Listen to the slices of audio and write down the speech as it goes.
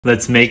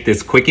Let's make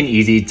this quick and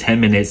easy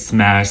 10-minute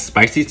smashed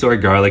spicy soy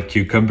garlic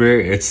cucumber.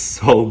 It's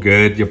so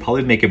good. You'll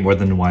probably make it more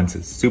than once.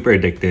 It's super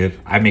addictive.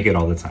 I make it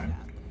all the time.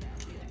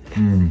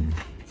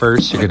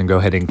 First, you're going to go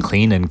ahead and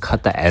clean and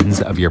cut the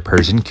ends of your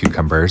Persian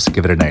cucumbers.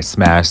 Give it a nice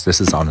smash.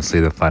 This is honestly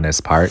the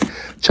funnest part.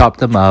 Chop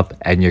them up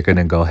and you're going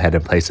to go ahead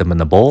and place them in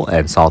the bowl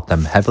and salt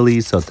them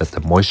heavily so that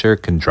the moisture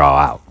can draw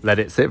out. Let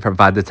it sit for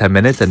 5 to 10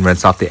 minutes and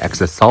rinse off the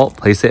excess salt.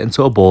 Place it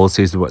into a bowl,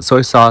 season with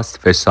soy sauce,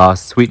 fish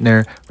sauce,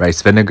 sweetener,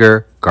 rice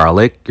vinegar,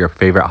 garlic, your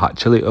favorite hot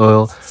chili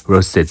oil,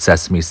 roasted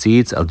sesame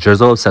seeds, a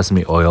drizzle of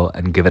sesame oil,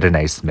 and give it a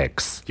nice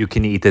mix. You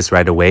can eat this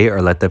right away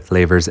or let the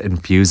flavors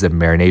infuse and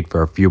marinate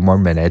for a few more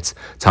minutes.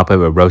 Top it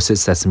with roasted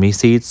sesame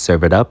seeds,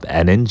 serve it up,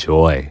 and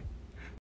enjoy.